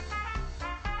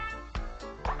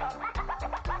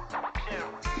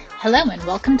Hello and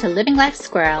welcome to Living Life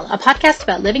Squirrel, a podcast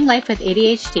about living life with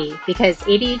ADHD, because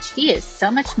ADHD is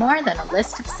so much more than a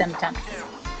list of symptoms.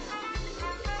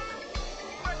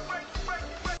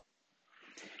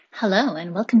 Hello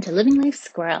and welcome to Living Life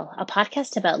Squirrel, a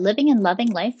podcast about living and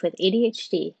loving life with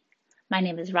ADHD. My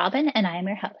name is Robin and I am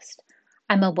your host.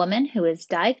 I'm a woman who was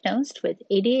diagnosed with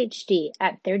ADHD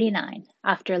at 39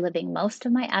 after living most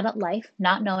of my adult life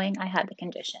not knowing I had the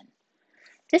condition.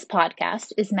 This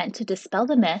podcast is meant to dispel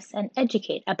the myths and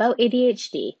educate about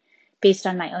ADHD based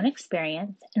on my own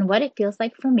experience and what it feels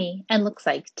like for me and looks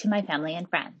like to my family and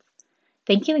friends.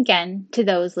 Thank you again to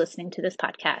those listening to this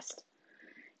podcast.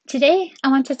 Today, I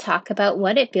want to talk about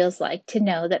what it feels like to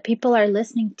know that people are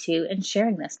listening to and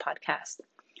sharing this podcast.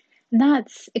 And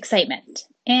that's excitement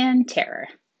and terror.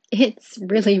 It's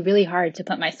really, really hard to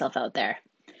put myself out there.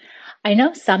 I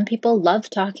know some people love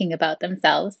talking about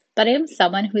themselves, but I am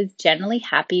someone who is generally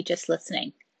happy just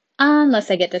listening,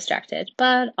 unless I get distracted,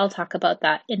 but I'll talk about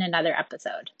that in another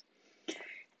episode.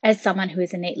 As someone who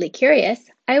is innately curious,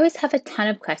 I always have a ton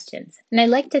of questions, and I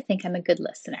like to think I'm a good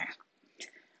listener.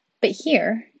 But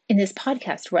here, in this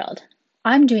podcast world,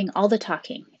 I'm doing all the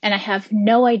talking, and I have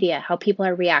no idea how people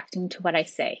are reacting to what I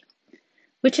say,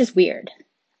 which is weird.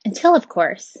 Until, of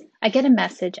course, I get a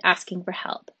message asking for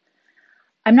help.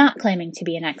 I'm not claiming to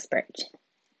be an expert,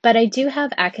 but I do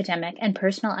have academic and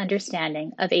personal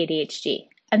understanding of ADHD,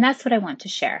 and that's what I want to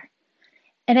share.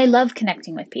 And I love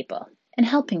connecting with people and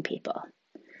helping people.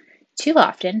 Too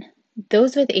often,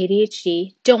 those with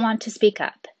ADHD don't want to speak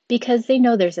up because they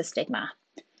know there's a stigma.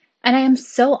 And I am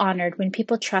so honored when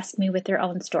people trust me with their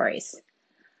own stories.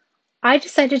 I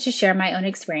decided to share my own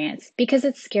experience because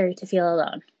it's scary to feel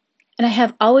alone. And I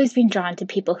have always been drawn to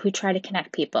people who try to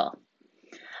connect people.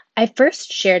 I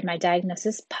first shared my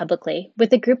diagnosis publicly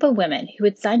with a group of women who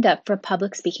had signed up for a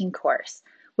public speaking course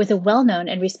with a well-known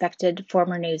and respected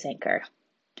former news anchor.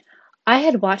 I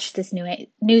had watched this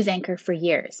news anchor for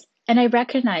years, and I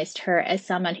recognized her as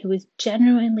someone who was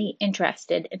genuinely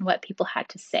interested in what people had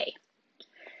to say.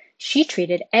 She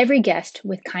treated every guest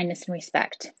with kindness and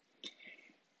respect.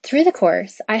 Through the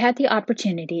course, I had the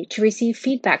opportunity to receive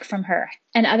feedback from her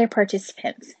and other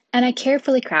participants, and I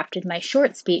carefully crafted my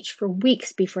short speech for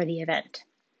weeks before the event.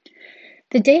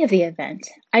 The day of the event,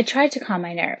 I tried to calm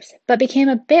my nerves, but became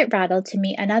a bit rattled to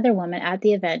meet another woman at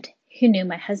the event who knew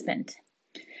my husband.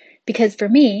 Because for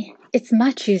me, it's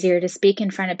much easier to speak in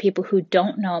front of people who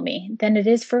don't know me than it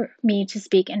is for me to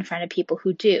speak in front of people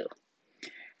who do.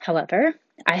 However,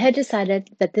 I had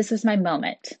decided that this was my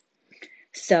moment.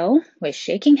 So, with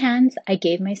shaking hands, I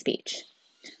gave my speech.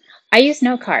 I used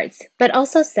note cards, but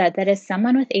also said that as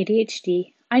someone with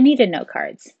ADHD, I needed note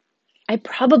cards. I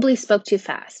probably spoke too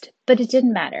fast, but it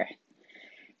didn't matter.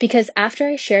 Because after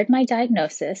I shared my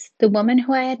diagnosis, the woman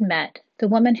who I had met, the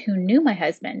woman who knew my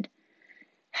husband,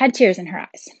 had tears in her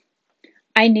eyes.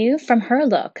 I knew from her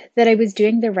look that I was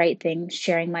doing the right thing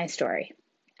sharing my story.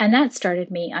 And that started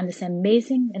me on this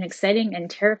amazing and exciting and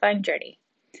terrifying journey.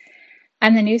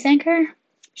 And the news anchor?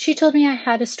 She told me I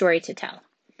had a story to tell,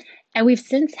 and we've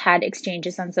since had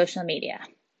exchanges on social media.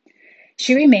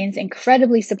 She remains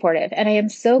incredibly supportive, and I am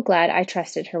so glad I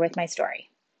trusted her with my story.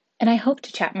 And I hope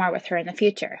to chat more with her in the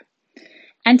future,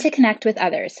 and to connect with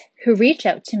others who reach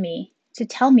out to me to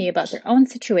tell me about their own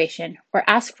situation or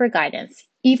ask for guidance,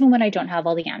 even when I don't have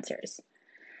all the answers.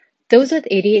 Those with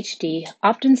ADHD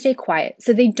often stay quiet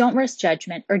so they don't risk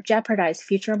judgment or jeopardize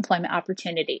future employment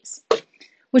opportunities,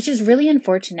 which is really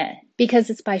unfortunate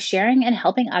because it's by sharing and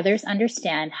helping others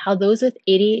understand how those with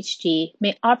ADHD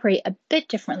may operate a bit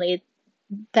differently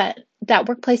that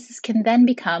workplaces can then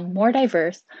become more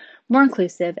diverse, more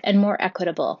inclusive, and more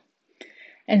equitable.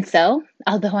 And so,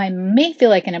 although I may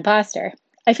feel like an imposter,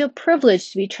 I feel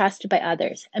privileged to be trusted by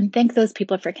others and thank those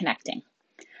people for connecting.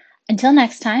 Until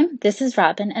next time, this is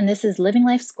Robin and this is Living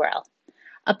Life Squirrel,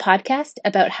 a podcast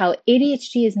about how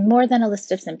ADHD is more than a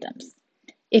list of symptoms.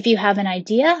 If you have an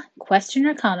idea, question,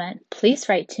 or comment, please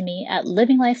write to me at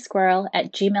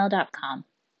livinglifesquirrel@gmail.com.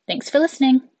 Thanks for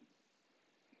listening.